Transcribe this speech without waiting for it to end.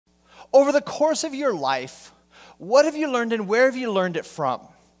Over the course of your life, what have you learned and where have you learned it from?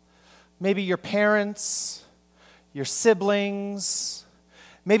 Maybe your parents, your siblings.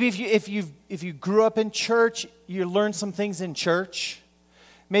 Maybe if you grew up in church, you learned some things in church.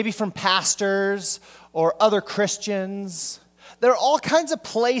 Maybe from pastors or other Christians. There are all kinds of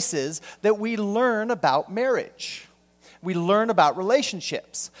places that we learn about marriage. We learn about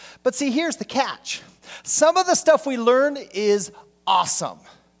relationships. But see, here's the catch. Some of the stuff we learn is awesome.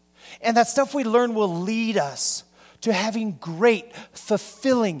 And that stuff we learn will lead us to having great,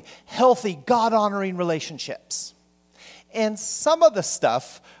 fulfilling, healthy, God-honoring relationships. And some of the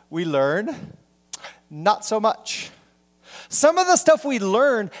stuff we learn, not so much. Some of the stuff we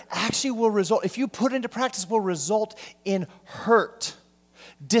learn actually will result, if you put into practice, will result in hurt,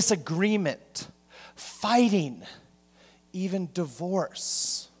 disagreement, fighting, even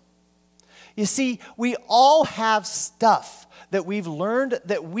divorce. You see, we all have stuff that we've learned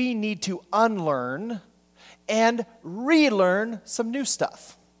that we need to unlearn and relearn some new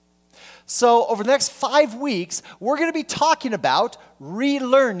stuff. So over the next 5 weeks, we're going to be talking about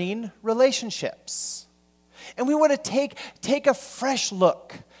relearning relationships. And we want to take a fresh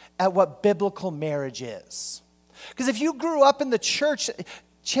look at what biblical marriage is. Because if you grew up in the church,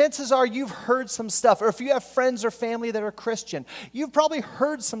 chances are you've heard some stuff. Or if you have friends or family that are Christian, you've probably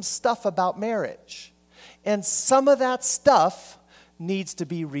heard some stuff about marriage. And some of that stuff needs to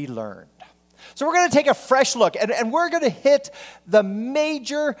be relearned. So we're going to take a fresh look, and we're going to hit the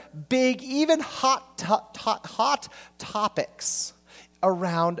major, big, even hot topics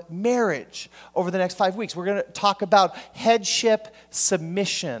around marriage over the next 5 weeks. We're going to talk about headship,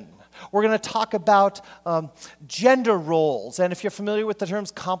 submission. We're going to talk about gender roles, and if you're familiar with the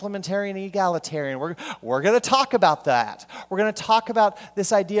terms complementarian and egalitarian, we're going to talk about that. We're going to talk about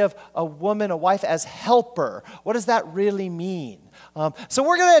this idea of a woman, a wife as helper. What does that really mean? So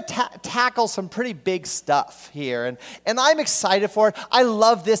we're going to tackle some pretty big stuff here, and I'm excited for it. I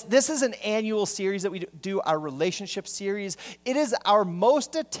love this. This is an annual series that we do, our relationship series. It is our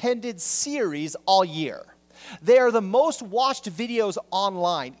most attended series all year. They are the most watched videos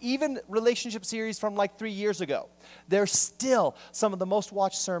online, even relationship series from like 3 years ago. They're still some of the most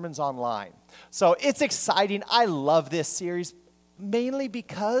watched sermons online. So it's exciting. I love this series, mainly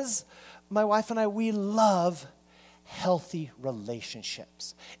because my wife and I, we love healthy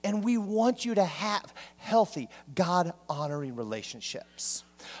relationships. And we want you to have healthy, God-honoring relationships.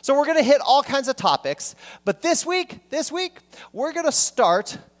 So we're going to hit all kinds of topics, but this week, we're going to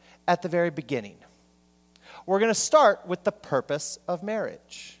start at the very beginning. We're going to start with the purpose of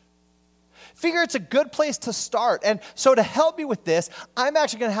marriage. Figure it's a good place to start. And so to help me with this, I'm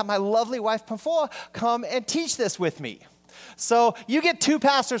actually going to have my lovely wife, Pamphua, come and teach this with me. So you get 2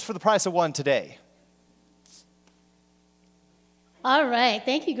 pastors for the price of 1 today. All right.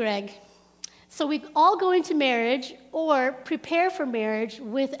 Thank you, Greg. So we all go into marriage or prepare for marriage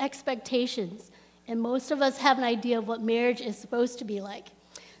with expectations. And most of us have an idea of what marriage is supposed to be like.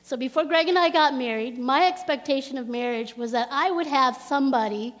 So before Greg and I got married, my expectation of marriage was that I would have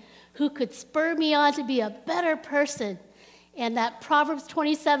somebody who could spur me on to be a better person. And that Proverbs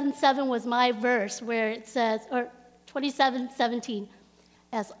 27:7 was my verse where it says, or 27:17,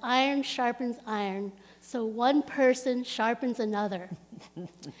 as iron sharpens iron, so one person sharpens another.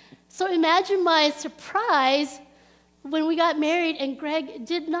 So imagine my surprise when we got married and Greg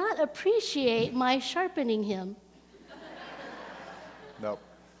did not appreciate my sharpening him.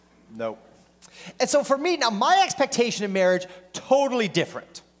 Nope. And so for me, now my expectation of marriage, totally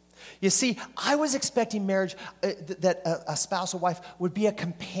different. You see, I was expecting marriage, that a spouse or wife would be a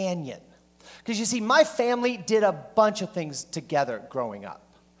companion. Because you see, my family did a bunch of things together growing up.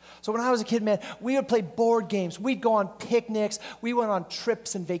 So when I was a kid, man, we would play board games. We'd go on picnics. We went on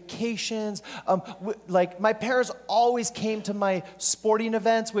trips and vacations. Like my parents always came to my sporting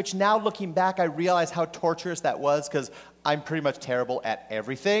events, which now looking back, I realize how torturous that was because I'm pretty much terrible at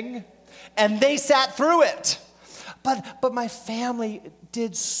everything. And they sat through it. But my family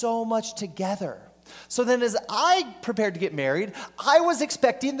did so much together. So then as I prepared to get married, I was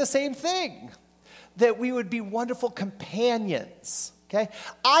expecting the same thing, that we would be wonderful companions. Okay?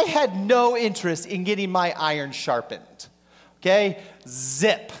 I had no interest in getting my iron sharpened. Okay?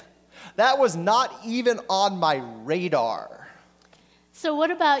 Zip. That was not even on my radar. So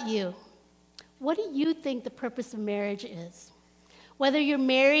what about you? What do you think the purpose of marriage is? Whether you're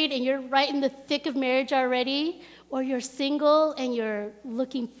married and you're right in the thick of marriage already, or you're single and you're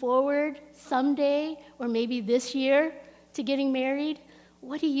looking forward someday, or maybe this year, to getting married,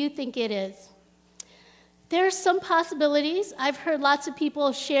 what do you think it is? There are some possibilities. I've heard lots of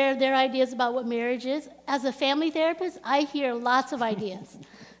people share their ideas about what marriage is. As a family therapist, I hear lots of ideas.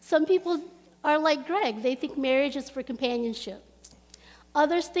 Some people are like Greg. They think marriage is for companionship.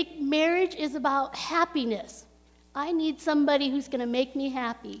 Others think marriage is about happiness. I need somebody who's going to make me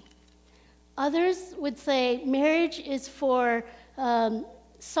happy. Others would say marriage is for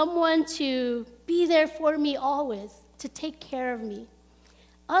someone to be there for me always, to take care of me.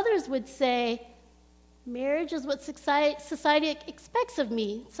 Others would say marriage is what society expects of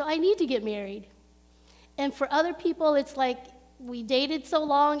me, so I need to get married. And for other people, it's like we dated so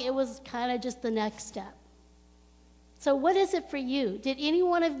long, it was kind of just the next step. So what is it for you? Did any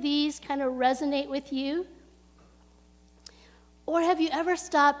one of these kind of resonate with you? Or have you ever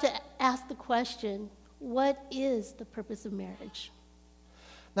stopped to ask the question, what is the purpose of marriage?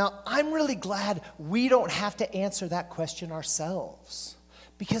 Now, I'm really glad we don't have to answer that question ourselves,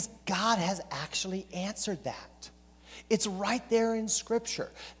 because God has actually answered that. It's right there in Scripture.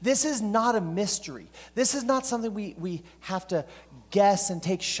 This is not a mystery. This is not something we have to guess and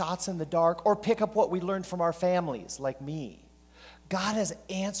take shots in the dark or pick up what we learned from our families, like me. God has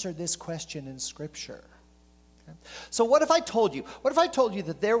answered this question in Scripture. Okay? So what if I told you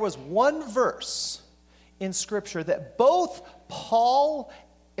that there was one verse in Scripture that both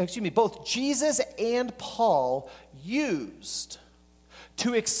Jesus and Paul used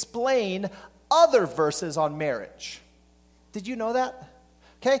to explain other verses on marriage? Did you know that?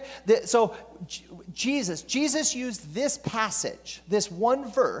 Okay, so Jesus used this passage, this one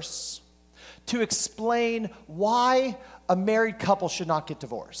verse, to explain why a married couple should not get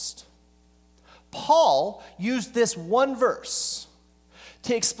divorced. Paul used this one verse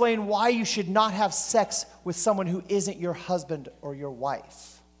to explain why you should not have sex with someone who isn't your husband or your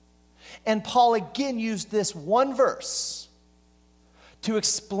wife. And Paul again used this one verse to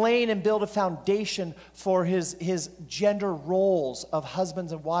explain and build a foundation for his gender roles of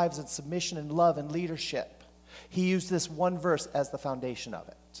husbands and wives and submission and love and leadership. He used this one verse as the foundation of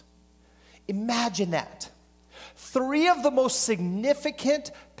it. Imagine that. 3 of the most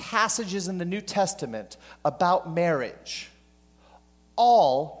significant passages in the New Testament about marriage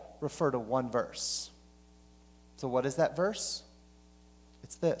all refer to one verse. So what is that verse?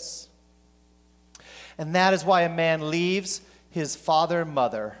 It's this. And that is why a man leaves his father and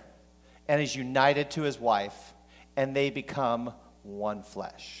mother and is united to his wife, and they become one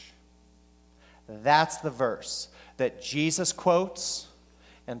flesh. That's the verse that Jesus quotes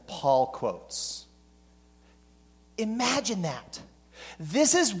and Paul quotes. Imagine that.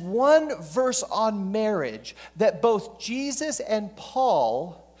 This is one verse on marriage that both Jesus and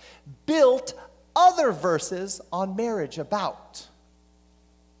Paul built other verses on marriage about.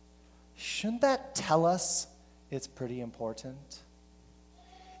 Shouldn't that tell us it's pretty important?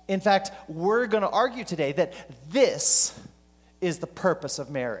 In fact, we're going to argue today that this is the purpose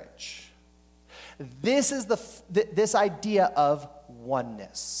of marriage. This is this idea of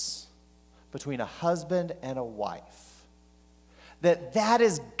oneness between a husband and a wife. That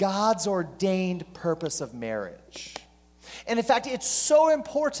is God's ordained purpose of marriage. And in fact, it's so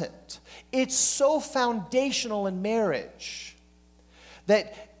important, it's so foundational in marriage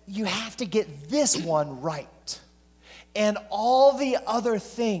that you have to get this one right. And all the other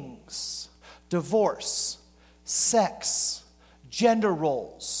things, divorce, sex, gender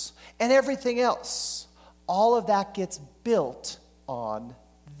roles, and everything else, all of that gets built on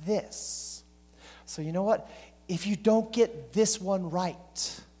this. So you know what? If you don't get this one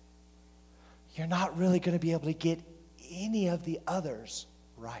right, you're not really going to be able to get any of the others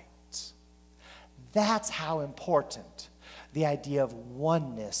right. That's how important the idea of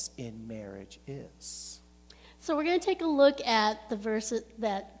oneness in marriage is. So we're going to take a look at the verses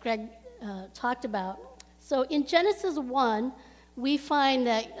that Greg talked about. So in Genesis 1, we find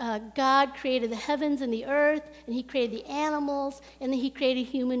that God created the heavens and the earth, and he created the animals, and then he created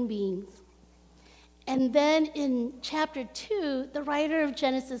human beings. And then in chapter 2, the writer of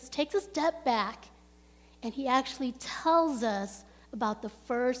Genesis takes a step back, and he actually tells us about the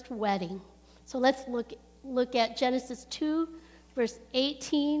first wedding. So let's look at Genesis 2, verse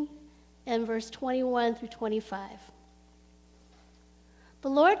 18 and verse 21 through 25. The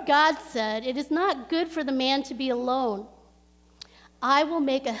Lord God said, "It is not good for the man to be alone. I will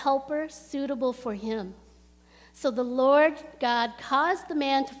make a helper suitable for him." So the Lord God caused the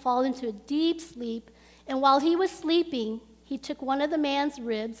man to fall into a deep sleep, and while he was sleeping, he took one of the man's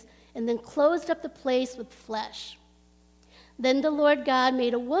ribs and then closed up the place with flesh. Then the Lord God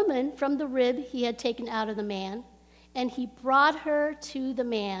made a woman from the rib he had taken out of the man, and he brought her to the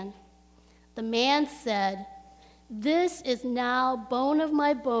man. The man said, "This is now bone of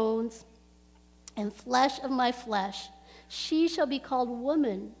my bones and flesh of my flesh. She shall be called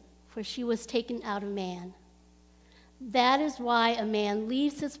woman, for she was taken out of man." That is why a man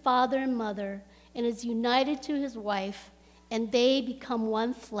leaves his father and mother and is united to his wife, and they become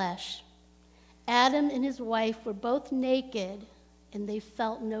one flesh. Adam and his wife were both naked, and they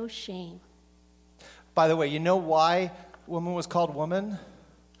felt no shame. By the way, you know why woman was called woman?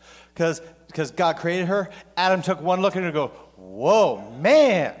 Because God created her. Adam took one look at her and go, whoa,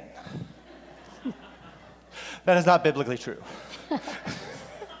 man. That is not biblically true.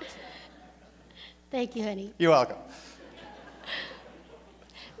 Thank you, honey. You're welcome.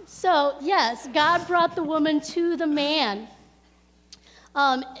 So, yes, God brought the woman to the man.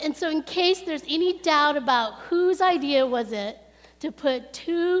 And so in case there's any doubt about whose idea was it to put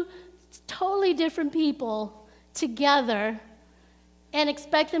two totally different people together and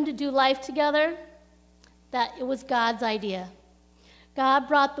expect them to do life together, that it was God's idea. God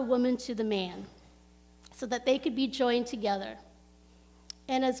brought the woman to the man so that they could be joined together.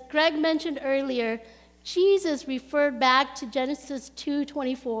 And as Greg mentioned earlier, Jesus referred back to Genesis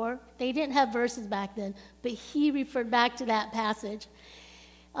 2:24. They didn't have verses back then, but he referred back to that passage.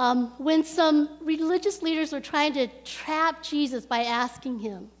 When some religious leaders were trying to trap Jesus by asking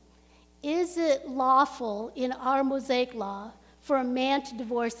him, is it lawful in our Mosaic law for a man to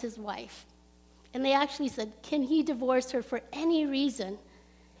divorce his wife? And they actually said, can he divorce her for any reason?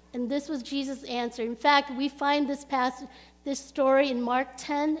 And this was Jesus' answer. In fact, we find this story in Mark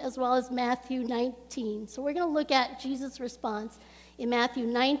 10 as well as Matthew 19. So we're going to look at Jesus' response in Matthew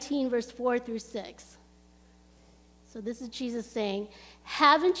 19, verse 4 through 6. So this is Jesus saying,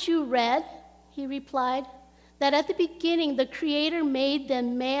 haven't you read, he replied, that at the beginning the Creator made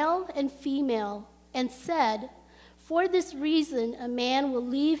them male and female and said, for this reason a man will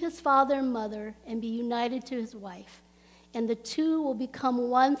leave his father and mother and be united to his wife, and the two will become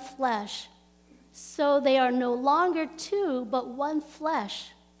one flesh. So they are no longer two, but one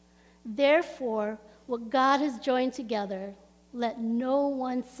flesh. Therefore, what God has joined together, let no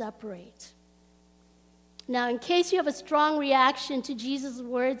one separate. Now, in case you have a strong reaction to Jesus'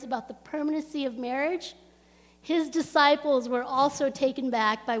 words about the permanency of marriage, his disciples were also taken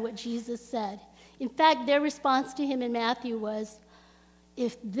back by what Jesus said. In fact, their response to him in Matthew was,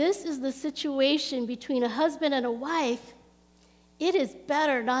 if this is the situation between a husband and a wife, it is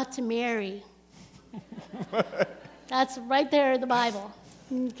better not to marry. That's right there in the Bible.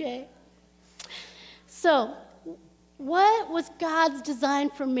 Okay. So, what was God's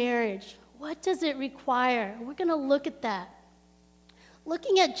design for marriage? What does it require? We're going to look at that.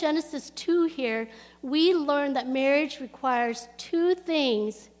 Looking at Genesis 2 here, we learn that marriage requires two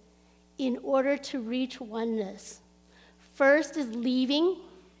things in order to reach oneness. First is leaving,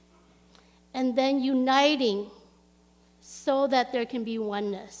 and then uniting so that there can be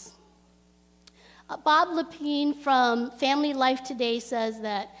oneness. Bob Lepine from Family Life Today says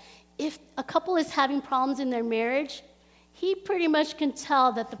that if a couple is having problems in their marriage, he pretty much can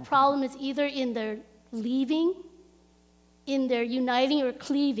tell that the problem is either in their leaving, in their uniting or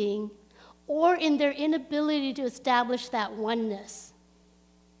cleaving, or in their inability to establish that oneness.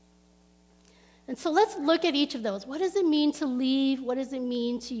 And so let's look at each of those. What does it mean to leave? What does it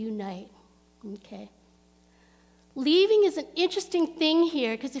mean to unite? Okay. Leaving is an interesting thing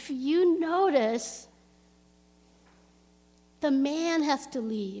here because if you notice, the man has to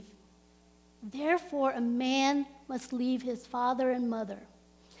leave. Therefore, a man must leave his father and mother.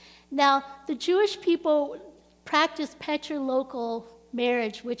 Now, the Jewish people practice patrilocal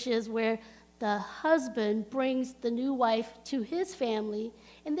marriage, which is where the husband brings the new wife to his family,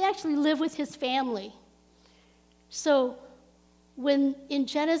 and they actually live with his family. So, when in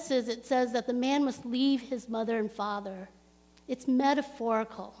Genesis it says that the man must leave his mother and father, it's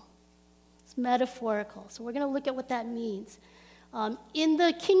metaphorical. It's metaphorical. So we're going to look at what that means. In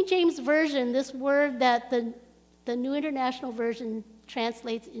the King James Version, this word that the New International Version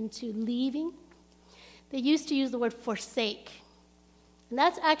translates into leaving, they used to use the word forsake. And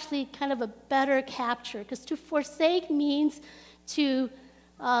that's actually kind of a better capture, because to forsake means to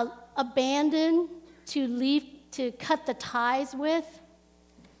abandon, to leave, to cut the ties with.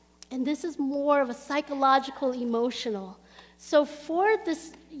 And this is more of a psychological, emotional. So for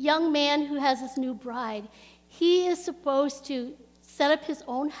this young man who has this new bride, he is supposed to set up his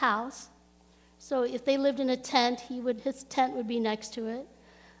own house. So if they lived in a tent, his tent would be next to it.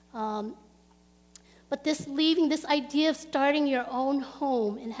 But this leaving, this idea of starting your own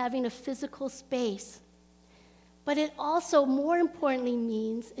home and having a physical space. But it also, more importantly,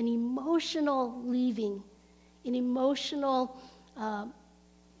 means an emotional leaving, an emotional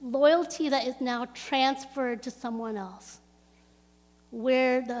loyalty that is now transferred to someone else,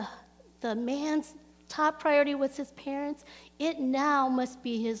 where the man's top priority was his parents, it now must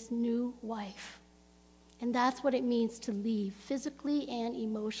be his new wife. And that's what it means to leave, physically and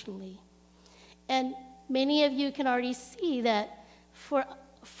emotionally. And many of you can already see that for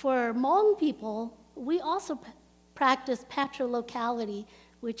Hmong people, we also practice patriarchality,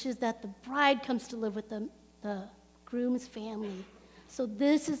 which is that the bride comes to live with the groom's family. So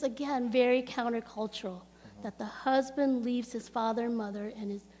this is, again, very countercultural, that the husband leaves his father and mother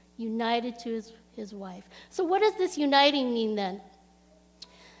and is united to his wife. So what does this uniting mean then?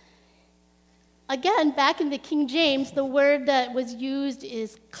 Again, back in the King James, the word that was used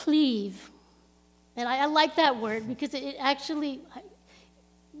is cleave. And I like that word because it actually,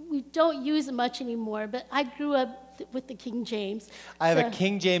 we don't use it much anymore, but I grew up with the King James. I have a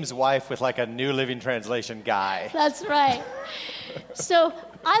King James wife with like a New Living Translation guy. That's right. So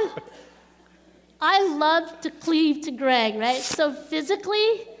I love to cleave to Greg, right? So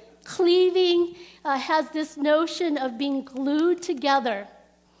physically, cleaving has this notion of being glued together.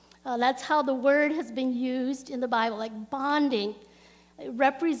 That's how the word has been used in the Bible, like bonding. It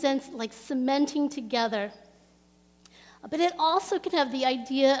represents like cementing together. But it also can have the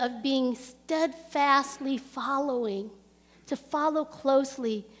idea of being steadfastly following, to follow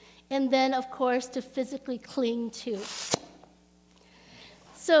closely, and then, of course, to physically cling to.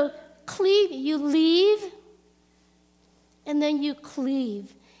 So cleave, you leave, and then you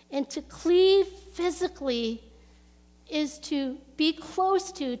cleave. And to cleave physically is to be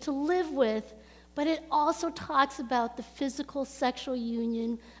close to live with, but it also talks about the physical sexual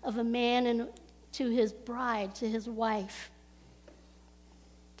union of a man and to his bride, to his wife.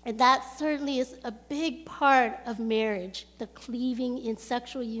 And that certainly is a big part of marriage, the cleaving in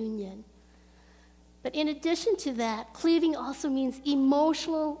sexual union. But in addition to that, cleaving also means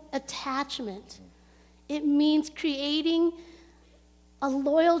emotional attachment. It means creating a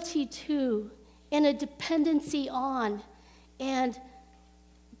loyalty to and a dependency on, and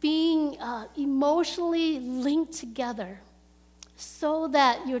being emotionally linked together so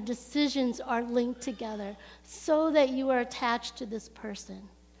that your decisions are linked together, so that you are attached to this person.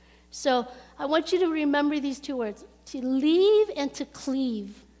 So I want you to remember these two words, to leave and to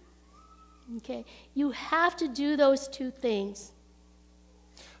cleave. Okay? You have to do those two things.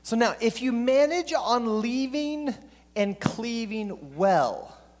 So now, if you manage on leaving and cleaving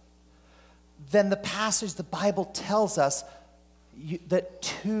well, then the passage, the Bible tells us that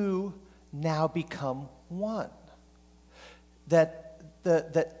two now become one.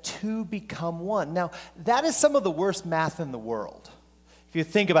 That two become one. Now, that is some of the worst math in the world. If you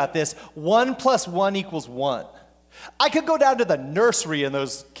think about this, 1 + 1 = 1. I could go down to the nursery and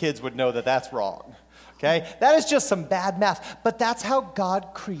those kids would know that that's wrong. Okay? That is just some bad math. But that's how God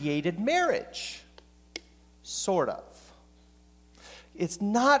created marriage. Sort of. It's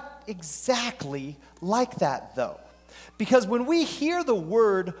not exactly like that, though. Because when we hear the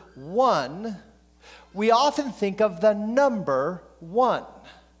word one, we often think of the number 1.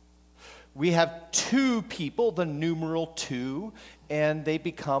 We have two people, the numeral 2, and they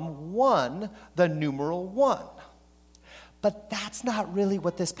become one, the numeral 1. But that's not really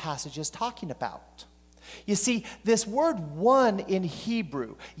what this passage is talking about. You see, this word one in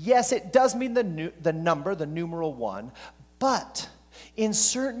Hebrew, yes, it does mean the number, the numeral 1, but in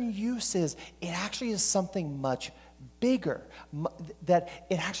certain uses, it actually is something much bigger, that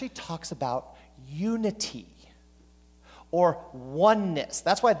it actually talks about unity or oneness.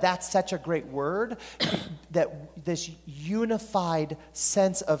 That's why that's such a great word, that this unified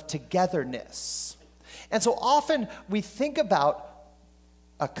sense of togetherness. And so often we think about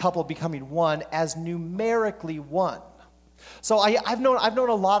a couple becoming one as numerically one. So I've known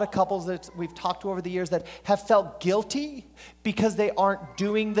a lot of couples that we've talked to over the years that have felt guilty because they aren't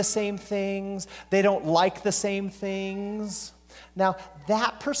doing the same things, they don't like the same things. Now,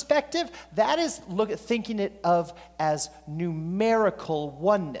 that perspective, that is thinking it of as numerical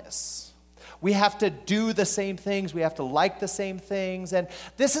oneness. We have to do the same things, we have to like the same things, and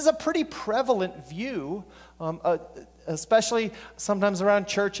this is a pretty prevalent view, especially sometimes around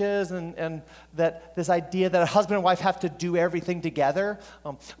churches, and that this idea that a husband and wife have to do everything together.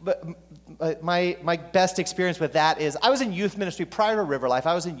 But my best experience with that is I was in youth ministry prior to River Life.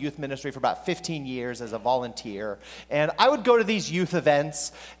 I was in youth ministry for about 15 years as a volunteer, and I would go to these youth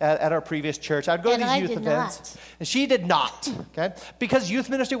events at our previous church. I'd go to these youth events, and she did not, okay, because youth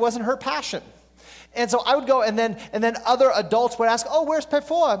ministry wasn't her passion. And so I would go, and then other adults would ask, "Oh, where's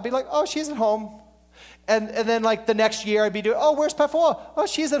Pefoa?" I'd be like, "Oh, she's at home." And then like the next year I'd be doing, "Oh, where's Pefoa?" "Oh,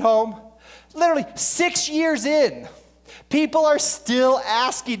 she's at home." Literally 6 years in, people are still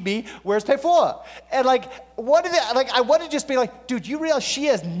asking me, "Where's Pefoa?" And I want to just be like, "Dude, you realize she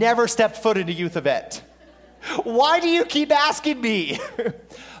has never stepped foot in a youth event? Why do you keep asking me?"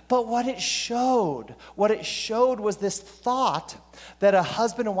 But what it showed was this thought that a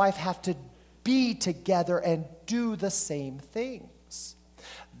husband and wife have to be together and do the same things.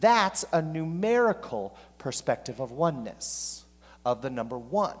 That's a numerical perspective of oneness, of the number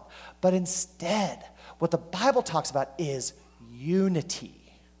one. But instead, what the Bible talks about is unity.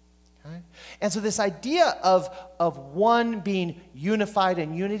 Okay? And so this idea of one being unified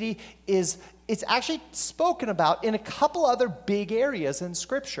and unity it's actually spoken about in a couple other big areas in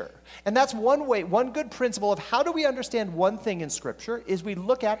Scripture. And that's one good principle of how do we understand one thing in Scripture is we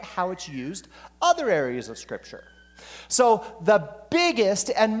look at how it's used other areas of Scripture. So the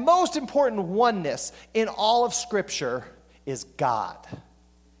biggest and most important oneness in all of Scripture is God.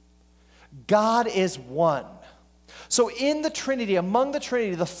 God is one. So in the Trinity, among the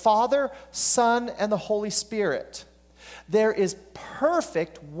Trinity, the Father, Son, and the Holy Spirit, there is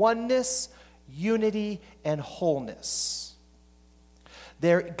perfect oneness, unity, and wholeness.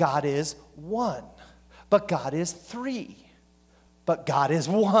 God is one, but God is three, but God is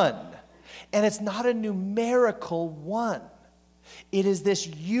one. And it's not a numerical one. It is this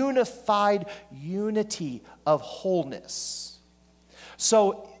unified unity of wholeness.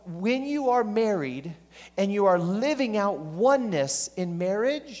 So when you are married and you are living out oneness in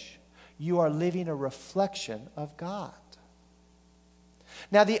marriage, you are living a reflection of God.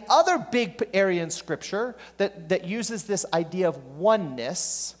 Now, the other big area in Scripture that uses this idea of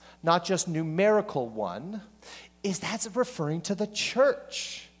oneness, not just numerical one, is that's referring to the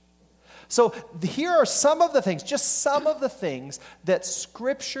church. So here are some of the things, just some of the things that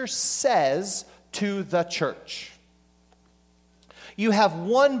Scripture says to the church. You have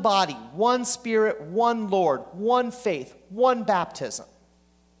one body, one Spirit, one Lord, one faith, one baptism.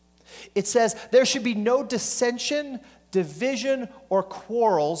 It says there should be no dissension, division, or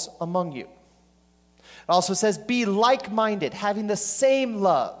quarrels among you. It also says be like-minded, having the same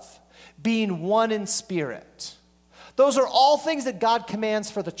love, being one in spirit. Those are all things that God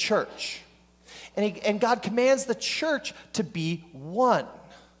commands for the church. And God commands the church to be one,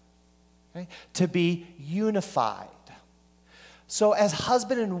 okay? To be unified. So as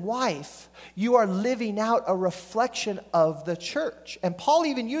husband and wife, you are living out a reflection of the church. And Paul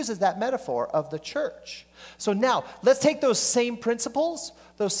even uses that metaphor of the church. So now, let's take those same principles,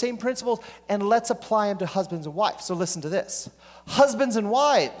 and let's apply them to husbands and wives. So listen to this. Husbands and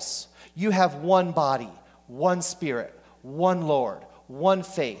wives, you have one body, one Spirit, one Lord, one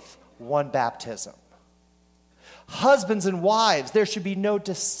faith, one baptism. Husbands and wives, there should be no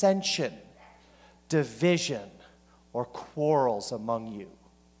dissension, division, or quarrels among you.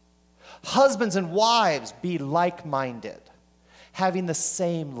 Husbands and wives, be like-minded, having the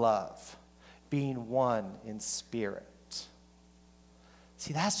same love, being one in spirit.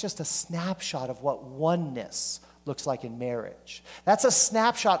 See, that's just a snapshot of what oneness looks like in marriage. That's a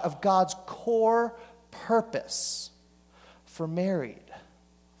snapshot of God's core purpose for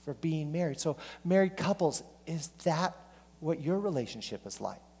being married. So, married couples, is that what your relationship is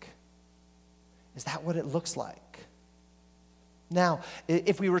like? Is that what it looks like? Now,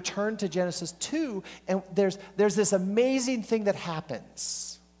 if we return to Genesis 2, and there's this amazing thing that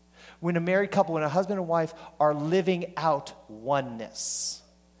happens when a married couple, when a husband and wife are living out oneness.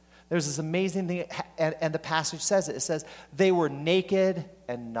 There's this amazing thing, and the passage says it. It says, they were naked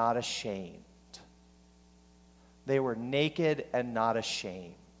and not ashamed. They were naked and not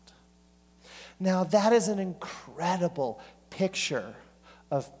ashamed. Now, that is an incredible picture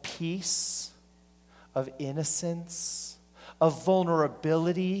of peace, of innocence, of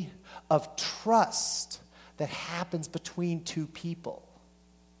vulnerability, of trust that happens between two people.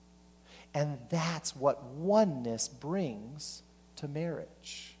 And that's what oneness brings to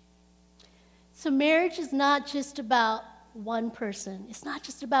marriage. So marriage is not just about one person. It's not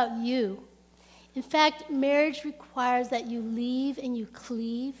just about you. In fact, marriage requires that you leave and you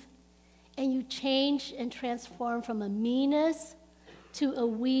cleave, and you change and transform from a me-ness to a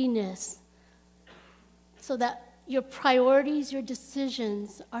we-ness, so that your priorities, your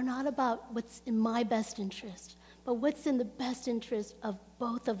decisions are not about what's in my best interest, but what's in the best interest of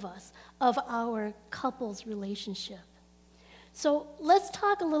both of us, of our couple's relationship. So let's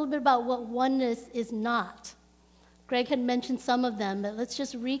talk a little bit about what oneness is not. Greg had mentioned some of them, but let's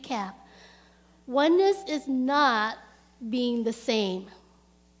just recap. Oneness is not being the same.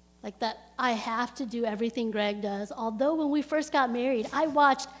 Like that, I have to do everything Greg does. Although when we first got married, I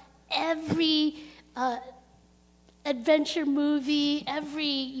watched every adventure movie,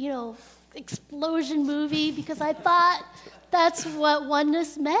 every, explosion movie, because I thought that's what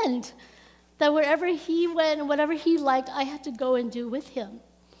oneness meant. That wherever he went and whatever he liked, I had to go and do with him.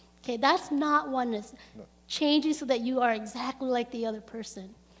 Okay, that's not oneness. No. Changing so that you are exactly like the other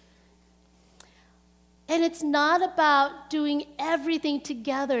person. And it's not about doing everything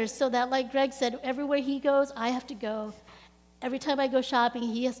together so that, like Greg said, everywhere he goes, I have to go. Every time I go shopping,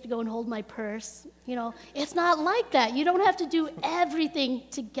 he has to go and hold my purse. It's not like that. You don't have to do everything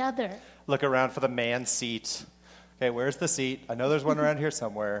together. Look around for the man seat. Okay, where's the seat? I know there's one around here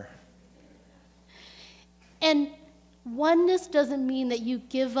somewhere. And oneness doesn't mean that you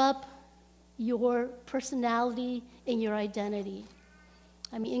give up your personality and your identity.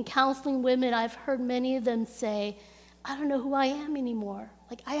 I mean, in counseling women, I've heard many of them say, I don't know who I am anymore.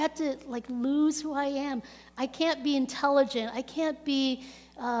 I had to lose who I am. I can't be intelligent. I can't be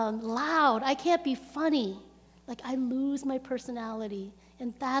loud. I can't be funny. I lose my personality.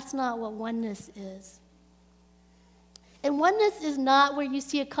 And that's not what oneness is. And oneness is not where you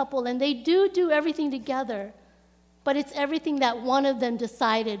see a couple and they do everything together, but it's everything that one of them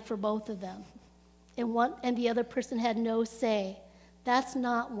decided for both of them. And the other person had no say. That's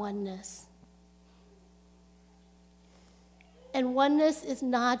not oneness. And oneness is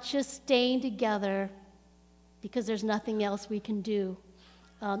not just staying together because there's nothing else we can do.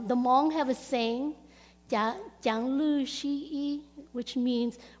 The Hmong have a saying, 讲路西医, which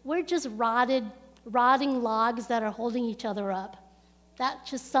means we're just rotting logs that are holding each other up. That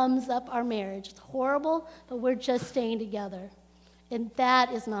just sums up our marriage. It's horrible, but we're just staying together. And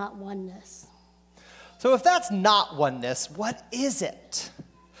that is not oneness. So if that's not oneness, what is it?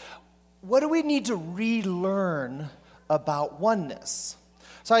 What do we need to relearn about oneness?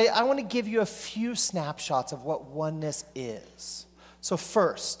 So I want to give you a few snapshots of what oneness is. So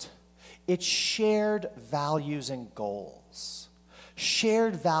first, it's shared values and goals.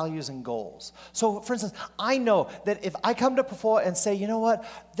 Shared values and goals. So for instance, I know that if I come to Pafoa and say, you know what,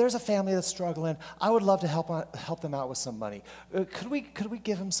 there's a family that's struggling, I would love to help them out with some money. Could we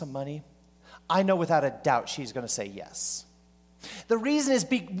give them some money? I know without a doubt she's going to say yes. The reason is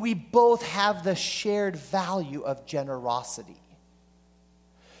we both have the shared value of generosity.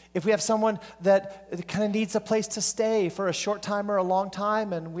 If we have someone that kind of needs a place to stay for a short time or a long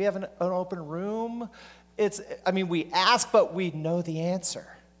time and we have an open room, we ask, but we know the answer.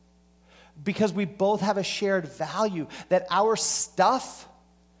 Because we both have a shared value that our stuff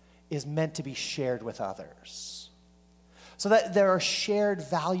is meant to be shared with others. So that there are shared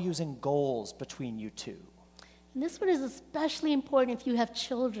values and goals between you two. And this one is especially important if you have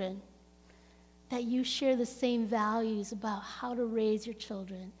children, that you share the same values about how to raise your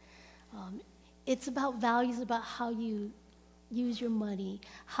children. It's about values about how you use your money,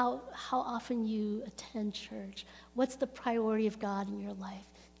 how often you attend church, what's the priority of God in your life.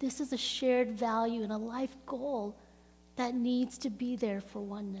 This is a shared value and a life goal that needs to be there for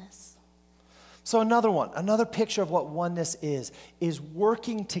oneness. So another picture of what oneness is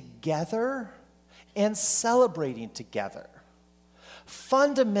working together and celebrating together.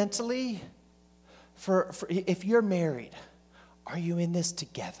 Fundamentally, for if you're married, are you in this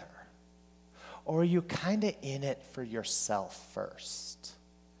together? Or are you kind of in it for yourself first?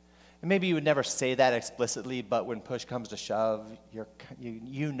 And maybe you would never say that explicitly, but when push comes to shove,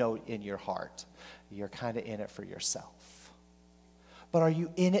 you know in your heart, you're kind of in it for yourself. But are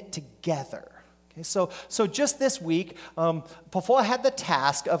you in it together? Okay, so just this week, Pafoa had the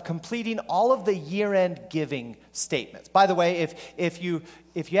task of completing all of the year-end giving statements. By the way, if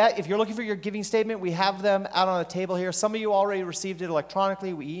you're looking for your giving statement, we have them out on a table here. Some of you already received it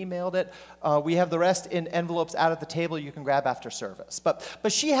electronically. We emailed it. We have the rest in envelopes out at the table you can grab after service.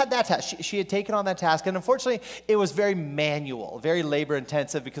 But she had that task. She had taken on that task, and unfortunately, it was very manual, very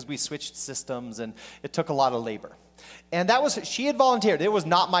labor-intensive because we switched systems, and it took a lot of labor. And she had volunteered. It was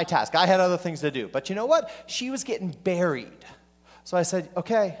not my task. I had other things to do. But you know what? She was getting buried. So I said,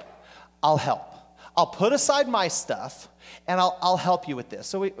 okay, I'll help. I'll put aside my stuff, and I'll help you with this.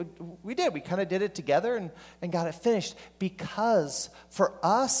 So we did. We kind of did it together and got it finished. Because for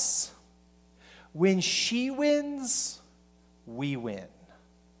us, when she wins, we win.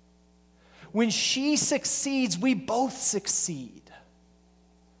 When she succeeds, we both succeed.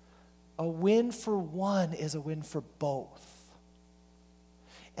 A win for one is a win for both.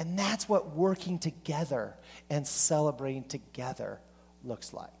 And that's what working together and celebrating together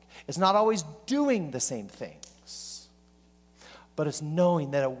looks like. It's not always doing the same things, but it's knowing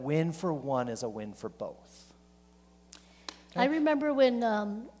that a win for one is a win for both. Okay? I remember when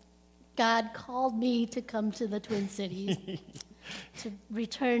God called me to come to the Twin Cities, to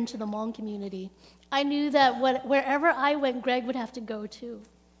return to the Hmong community. I knew that wherever I went, Greg would have to go too.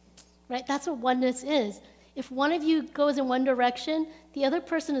 Right? That's what oneness is. If one of you goes in one direction, the other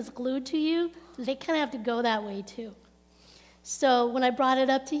person is glued to you, they kind of have to go that way too. So when I brought it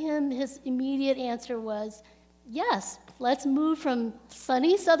up to him, his immediate answer was, yes, let's move from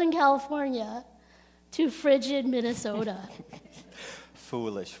sunny Southern California to frigid Minnesota.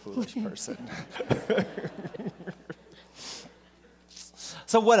 Foolish person.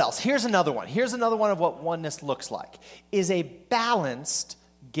 So what else? Here's another one. Here's another one of what oneness looks like, is a balanced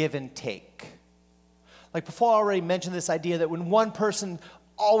give and take. Like before, I already mentioned this idea that when one person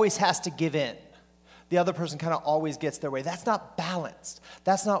always has to give in, the other person kind of always gets their way. That's not balanced.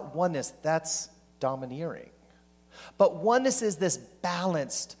 That's not oneness. That's domineering. But oneness is this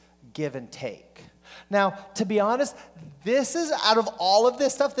balanced give and take. Now, to be honest, this is, out of all of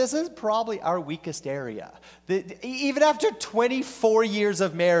this stuff, this is probably our weakest area. Even after 24 years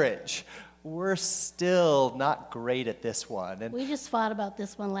of marriage, we're still not great at this one. And we just fought about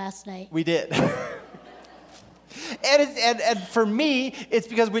this one last night. we did. And for me, it's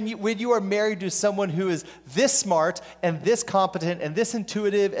because when you are married to someone who is this smart and this competent and this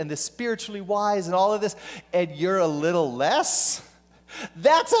intuitive and this spiritually wise and all of this, and you're a little less,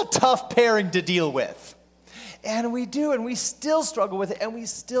 that's a tough pairing to deal with. And we do, and we still struggle with it, and we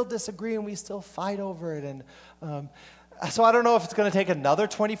still disagree, and we still fight over it. And so I don't know if it's going to take another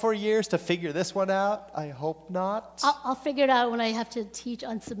 24 years to figure this one out. I hope not. I'll figure it out when I have to teach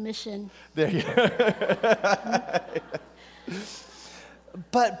on submission. There you go.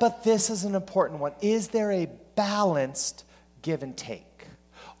 But this is an important one. Is there a balanced give and take?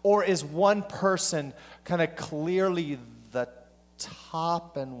 Or is one person kind of clearly the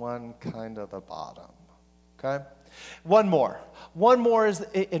top and one kind of the bottom? Okay? One more is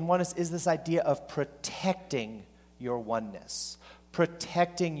this idea of protecting your oneness,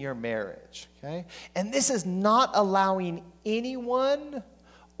 protecting your marriage, okay? And this is not allowing anyone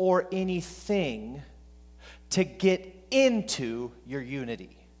or anything to get into your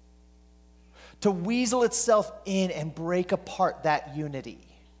unity, to weasel itself in and break apart that unity.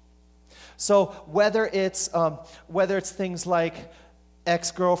 So whether it's things like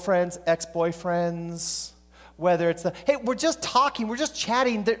ex-girlfriends, ex-boyfriends, whether it's hey, we're just talking, we're just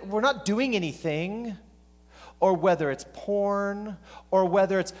chatting, we're not doing anything, or whether it's porn, or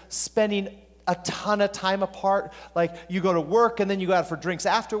whether it's spending a ton of time apart, like you go to work and then you go out for drinks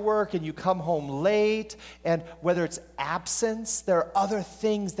after work and you come home late, and whether it's absence, there are other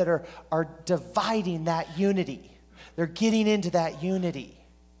things that are dividing that unity. They're getting into that unity.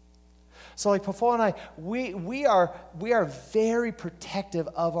 So like Pafo and I, we are very protective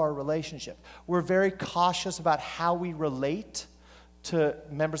of our relationship. We're very cautious about how we relate to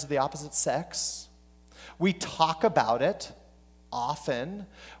members of the opposite sex. We talk about it often,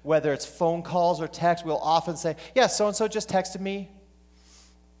 whether it's phone calls or text. We'll often say, yeah, so-and-so just texted me.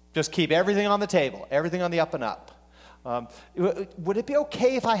 Just keep everything on the table, everything on the up and up. Would it be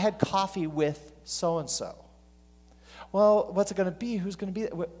okay if I had coffee with so-and-so? Well, what's it going to be? Who's going to be?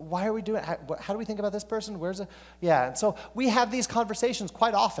 Why are we doing it? How do we think about this person? Where's it? Yeah, and so we have these conversations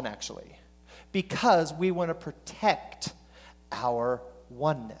quite often, actually, because we want to protect our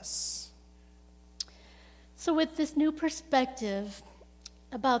oneness. So with this new perspective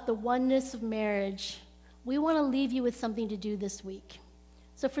about the oneness of marriage, we want to leave you with something to do this week.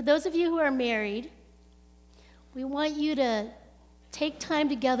 So for those of you who are married, we want you to take time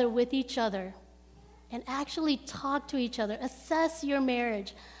together with each other and actually talk to each other. Assess your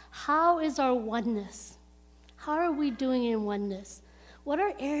marriage. How is our oneness? How are we doing in oneness? What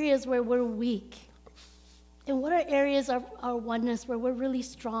are areas where we're weak? And what are areas of our oneness where we're really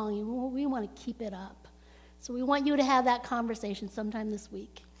strong and we want to keep it up? So we want you to have that conversation sometime this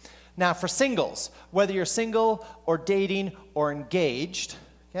week. Now for singles, whether you're single or dating or engaged,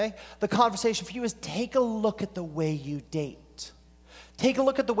 okay, the conversation for you is take a look at the way you date. Take a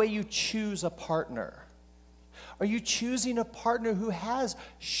look at the way you choose a partner. Are you choosing a partner who has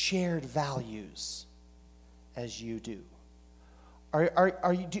shared values as you do?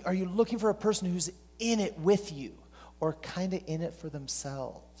 Are you looking for a person who's in it with you or kind of in it for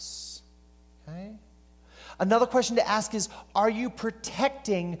themselves? Okay? Another question to ask is, are you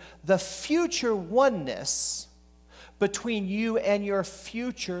protecting the future oneness between you and your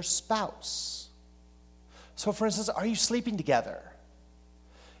future spouse? So for instance, are you sleeping together?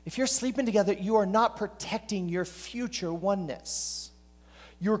 If you're sleeping together, you are not protecting your future oneness.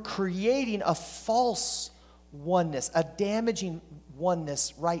 You're creating a false oneness, a damaging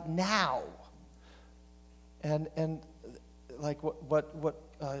oneness right now. And like what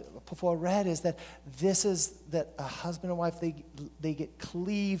Pafo read is that this is that a husband and wife, they get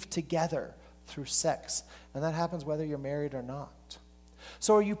cleaved together through sex. And that happens whether you're married or not.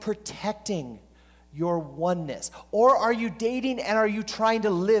 So are you protecting your oneness? Or are you dating and are you trying to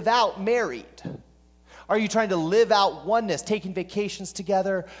live out married? Are you trying to live out oneness, taking vacations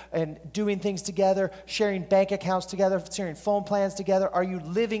together and doing things together, sharing bank accounts together, sharing phone plans together? Are you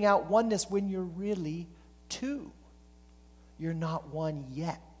living out oneness when you're really two? You're not one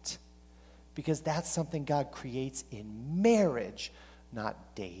yet, because that's something God creates in marriage,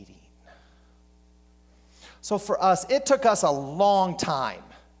 not dating. So for us, it took us a long time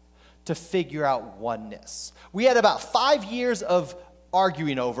to figure out oneness. We had about 5 years of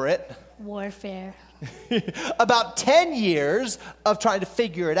arguing over it. Warfare. About 10 years of trying to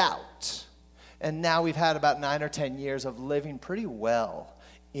figure it out. And now we've had about 9 or 10 years of living pretty well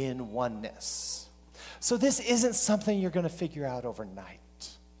in oneness. So this isn't something you're going to figure out overnight.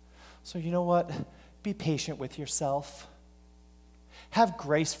 So you know what? Be patient with yourself. Have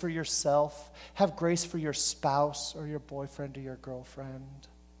grace for yourself. Have grace for your spouse or your boyfriend or your girlfriend.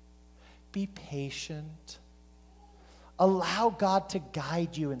 Be patient. Allow God to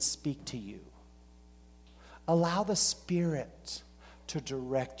guide you and speak to you. Allow the Spirit to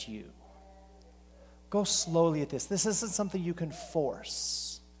direct you. Go slowly at this. This isn't something you can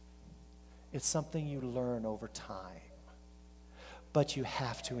force. It's something you learn over time. But you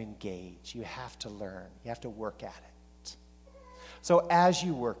have to engage. You have to learn. You have to work at it. So as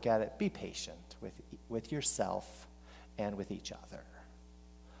you work at it, be patient with yourself and with each other.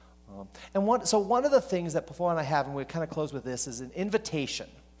 One of the things that Paul and I have, and we kind of close with this, is an invitation.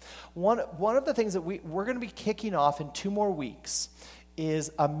 One of the things that we're going to be kicking off in 2 more weeks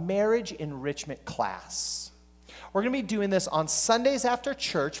is a marriage enrichment class. We're going to be doing this on Sundays after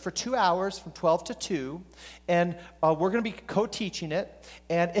church for 2 hours from 12 to 2, and we're going to be co-teaching it,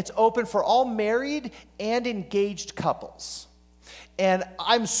 and it's open for all married and engaged couples. And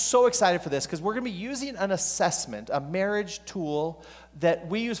I'm so excited for this because we're going to be using an assessment, a marriage tool that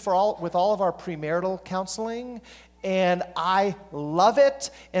we use with all of our premarital counseling. And I love it.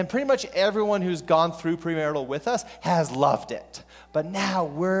 And pretty much everyone who's gone through premarital with us has loved it. But now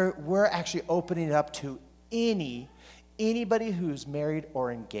we're actually opening it up to anybody who's married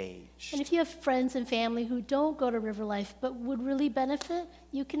or engaged. And if you have friends and family who don't go to River Life but would really benefit,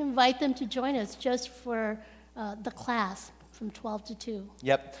 you can invite them to join us just for the class from 12 to 2.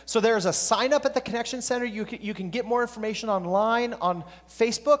 Yep. So there's a sign up at the Connection Center. You can get more information online on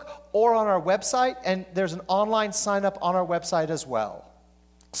Facebook or on our website, and there's an online sign up on our website as well.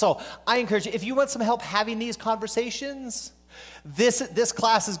 So I encourage you, if you want some help having these conversations, this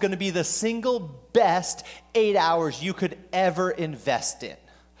class is going to be the single best 8 hours you could ever invest in.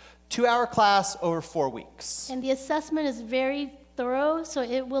 2-hour class over 4 weeks. And the assessment is very thorough, so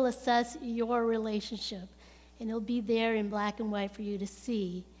it will assess your relationship. And it'll be there in black and white for you to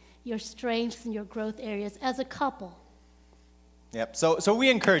see your strengths and your growth areas as a couple. Yep. So we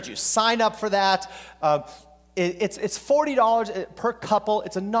encourage you, sign up for that. It's $40 per couple.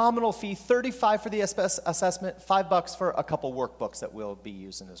 It's a nominal fee, $35 for the assessment, $5 for a couple workbooks that we'll be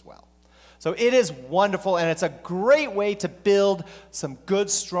using as well. So it is wonderful, and it's a great way to build some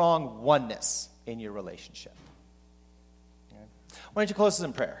good, strong oneness in your relationship. Okay. Why don't you close us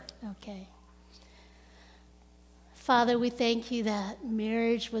in prayer? Okay. Father, we thank you that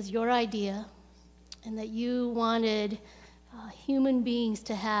marriage was your idea and that you wanted human beings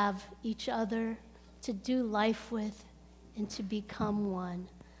to have each other, to do life with, and to become one.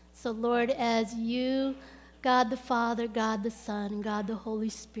 So, Lord, as you, God the Father, God the Son, and God the Holy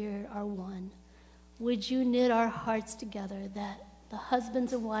Spirit are one, would you knit our hearts together that the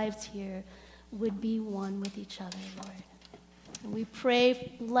husbands and wives here would be one with each other, Lord. And we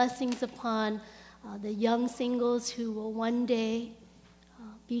pray blessings upon the young singles who will one day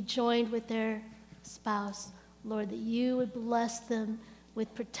be joined with their spouse. Lord, that you would bless them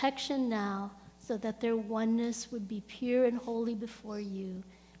with protection now so that their oneness would be pure and holy before you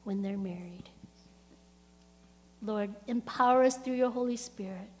when they're married. Lord, empower us through your Holy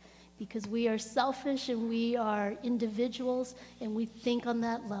Spirit because we are selfish and we are individuals and we think on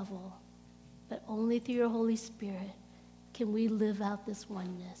that level. But only through your Holy Spirit can we live out this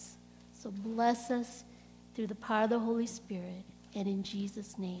oneness. So bless us through the power of the Holy Spirit, and in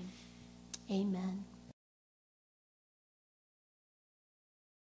Jesus' name, amen.